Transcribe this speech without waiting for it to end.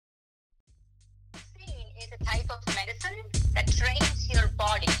type of medicine that trains your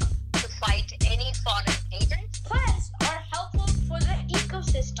body to fight any foreign agents. Plants are helpful for the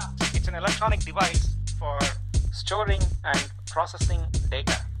ecosystem. It's an electronic device for storing and processing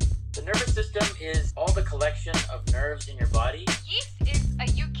data. The nervous system is all the collection of nerves in your body. Yeast is a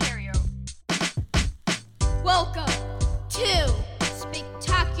eukaryote. Welcome to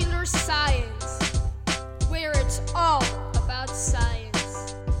Spectacular Science, where it's all about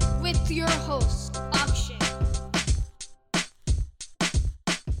science, with your host, Akshay.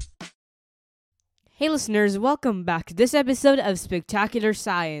 Hey listeners, welcome back to this episode of Spectacular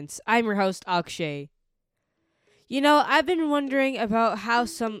Science. I'm your host, Akshay. I've been wondering about how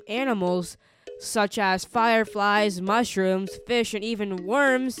some animals, such as fireflies, mushrooms, fish, and even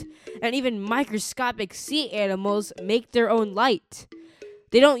worms, and even microscopic sea animals, make their own light.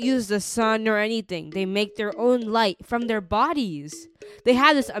 They don't use the sun or anything. They make their own light from their bodies. They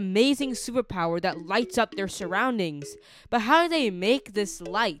have this amazing superpower that lights up their surroundings. But how do they make this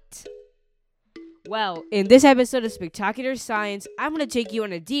light? Well, in this episode of Spectacular Science, I'm going to take you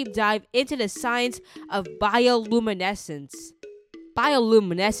on a deep dive into the science of bioluminescence.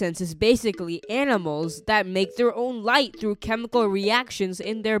 Bioluminescence is basically animals that make their own light through chemical reactions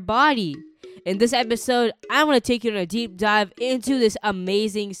in their body. In this episode, I'm going to take you on a deep dive into this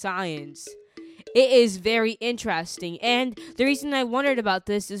amazing science. It is very interesting, and the reason I wondered about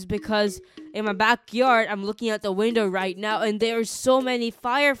this is because in my backyard, I'm looking out the window right now, and there are so many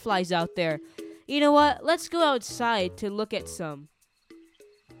fireflies out there. You know what? Let's go outside to look at some.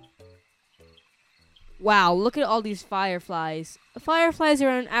 Wow, look at all these fireflies. Fireflies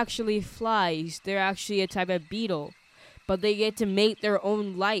aren't actually flies. They're actually a type of beetle. But they get to make their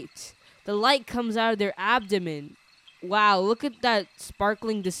own light. The light comes out of their abdomen. Wow, look at that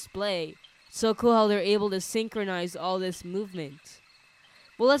sparkling display. So cool how they're able to synchronize all this movement.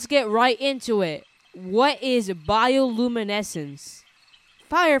 Well, let's get right into it. What is bioluminescence?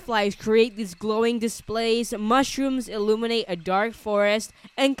 Fireflies create these glowing displays, mushrooms illuminate a dark forest,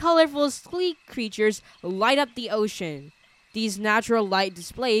 and colorful, sleek creatures light up the ocean. These natural light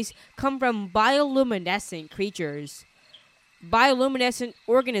displays come from bioluminescent creatures. Bioluminescent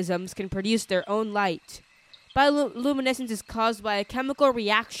organisms can produce their own light. Bioluminescence is caused by a chemical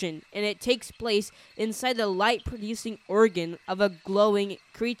reaction, and it takes place inside the light-producing organ of a glowing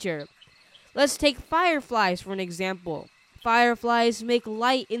creature. Let's take fireflies for an example. Fireflies make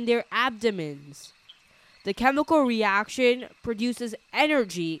light in their abdomens. The chemical reaction produces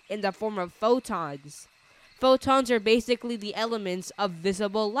energy in the form of photons. Photons are basically the elements of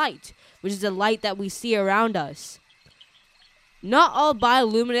visible light, which is the light that we see around us. Not all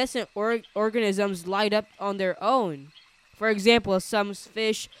bioluminescent organisms light up on their own. For example, some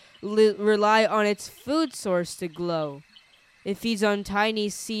fish rely on its food source to glow. It feeds on tiny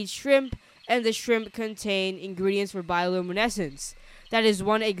seed shrimp, and the shrimp contain ingredients for bioluminescence. That is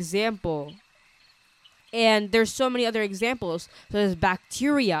one example. And there's so many other examples, such as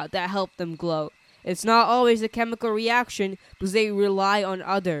bacteria that help them glow. It's not always a chemical reaction, because they rely on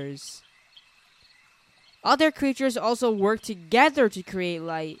others. Other creatures also work together to create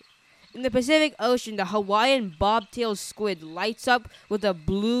light. In the Pacific Ocean, the Hawaiian bobtail squid lights up with a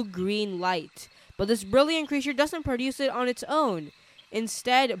blue-green light. But this brilliant creature doesn't produce it on its own.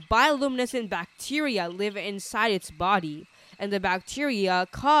 Instead, bioluminescent bacteria live inside its body, and the bacteria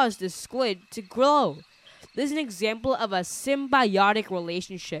cause the squid to glow. This is an example of a symbiotic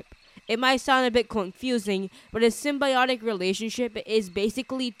relationship. It might sound a bit confusing, but a symbiotic relationship is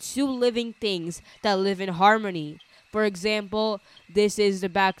basically two living things that live in harmony. For example, this is the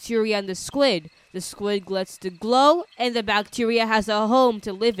bacteria and the squid. The squid gets to glow, and the bacteria has a home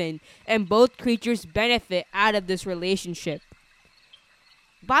to live in, and both creatures benefit out of this relationship.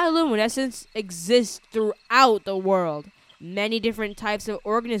 Bioluminescence exists throughout the world. Many different types of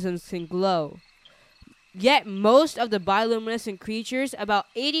organisms can glow. Yet most of the bioluminescent creatures, about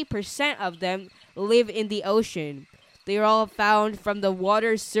 80% of them, live in the ocean. They are all found from the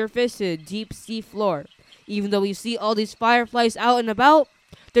water's surface to the deep sea floor. Even though we see all these fireflies out and about,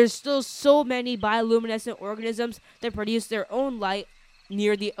 there's still so many bioluminescent organisms that produce their own light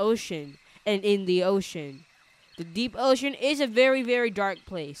near the ocean and in the ocean. The deep ocean is a very, very dark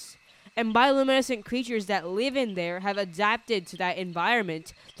place, and bioluminescent creatures that live in there have adapted to that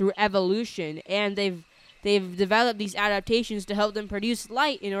environment through evolution, and they've developed these adaptations to help them produce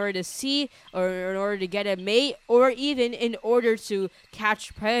light in order to see, or in order to get a mate, or even in order to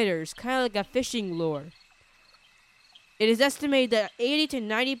catch predators, kind of like a fishing lure. It is estimated that 80 to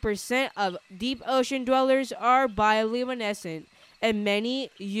 90% of deep ocean dwellers are bioluminescent, and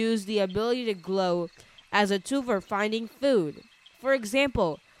many use the ability to glow as a tool for finding food. For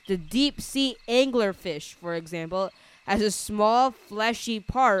example, The deep sea anglerfish, for example, has a small fleshy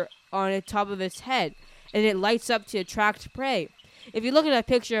part on the top of its head, and it lights up to attract prey. If you look at a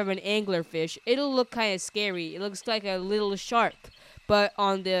picture of an anglerfish, it'll look kind of scary. It looks like a little shark, but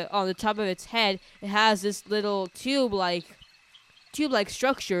on the top of its head, it has this little tube-like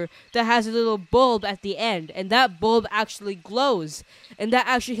structure that has a little bulb at the end, and that bulb actually glows, and that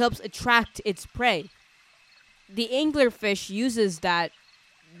actually helps attract its prey. The anglerfish uses that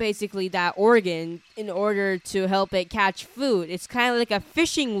organ in order to help it catch food. It's kind of like a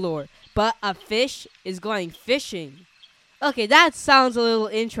fishing lure, but a fish is going fishing. Okay, that sounds a little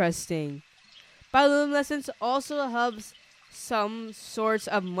interesting. Bioluminescence also helps some sorts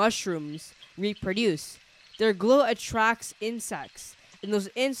of mushrooms reproduce. Their glow attracts insects, and those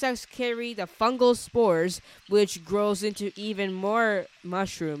insects carry the fungal spores, which grows into even more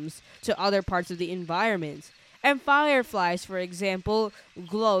mushrooms to other parts of the environment. And fireflies, for example,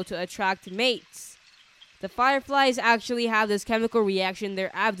 glow to attract mates. The fireflies actually have this chemical reaction in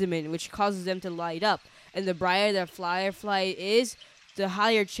their abdomen, which causes them to light up. And the brighter the firefly is, the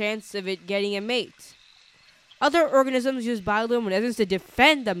higher chance of it getting a mate. Other organisms use bioluminescence to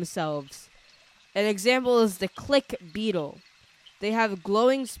defend themselves. An example is the click beetle. They have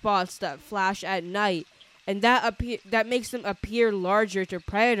glowing spots that flash at night, and that makes them appear larger to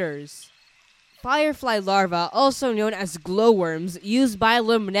predators. Firefly larvae, also known as glowworms, use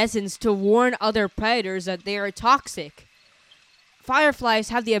bioluminescence to warn other predators that they are toxic. Fireflies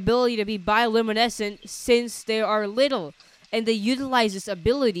have the ability to be bioluminescent since they are little, and they utilize this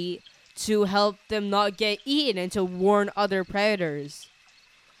ability to help them not get eaten and to warn other predators.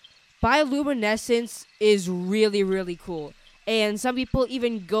 Bioluminescence is really, really cool. And some people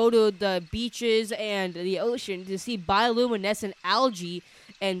even go to the beaches and the ocean to see bioluminescent algae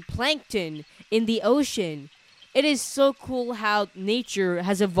and plankton in the ocean. It is so cool how nature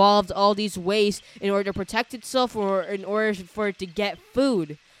has evolved all these ways in order to protect itself or in order for it to get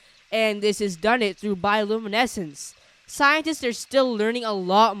food. And this has done it through bioluminescence. Scientists are still learning a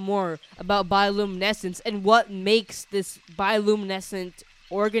lot more about bioluminescence and what makes this bioluminescent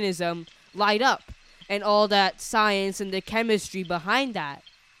organism light up, and all that science and the chemistry behind that.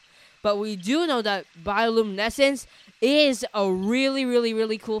 But we do know that bioluminescence is a really, really,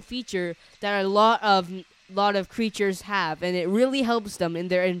 really cool feature that a lot of creatures have, and it really helps them in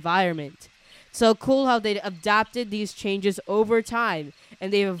their environment. So cool how they adapted these changes over time,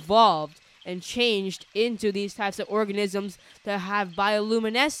 and they've evolved and changed into these types of organisms that have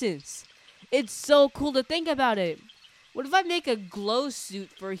bioluminescence. It's so cool to think about it. What if I make a glow suit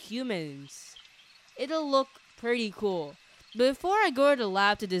for humans? It'll look pretty cool. But before I go to the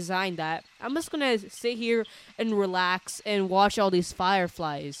lab to design that, I'm just gonna sit here and relax and watch all these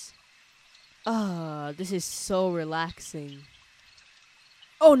fireflies. This is so relaxing.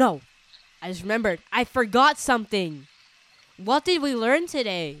 Oh no! I just remembered. I forgot something. What did we learn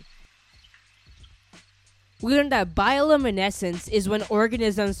today? We learned that bioluminescence is when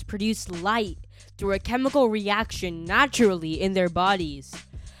organisms produce light through a chemical reaction naturally in their bodies.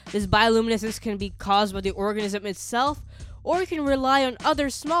 This bioluminescence can be caused by the organism itself, or it can rely on other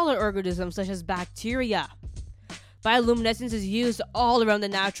smaller organisms such as bacteria. Bioluminescence is used all around the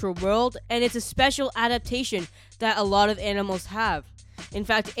natural world, and it's a special adaptation that a lot of animals have. In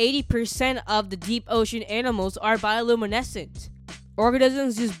fact, 80% of the deep ocean animals are bioluminescent.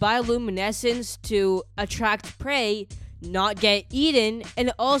 Organisms use bioluminescence to attract prey, not get eaten,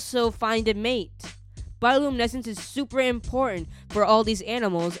 and also find a mate. Bioluminescence is super important for all these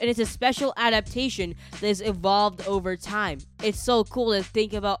animals, and it's a special adaptation that has evolved over time. It's so cool to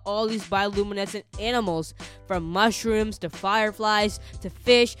think about all these bioluminescent animals, from mushrooms to fireflies to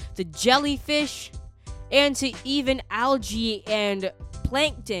fish to jellyfish, and to even algae and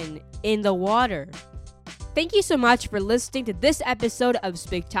plankton in the water. Thank you so much for listening to this episode of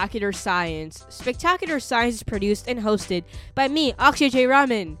Spectacular Science. Spectacular Science is produced and hosted by me, Akshay J.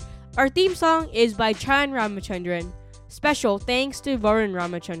 Raman. Our theme song is by Charan Ramachandran. Special thanks to Varun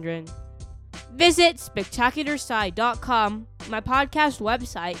Ramachandran. Visit spectacularsci.com, my podcast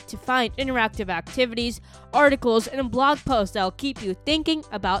website, to find interactive activities, articles, and blog posts that will keep you thinking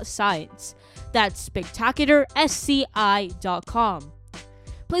about science. That's spectacularsci.com.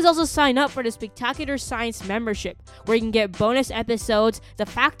 Please also sign up for the Spectacular Science membership, where you can get bonus episodes, the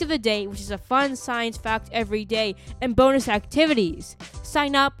fact of the day, which is a fun science fact every day, and bonus activities.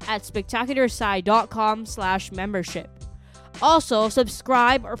 Sign up at spectacularsci.com/membership. Also,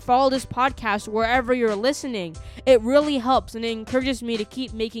 subscribe or follow this podcast wherever you're listening. It really helps and it encourages me to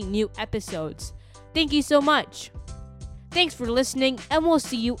keep making new episodes. Thank you so much. Thanks for listening, and we'll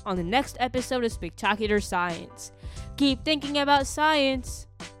see you on the next episode of Spectacular Science. keep thinking about science.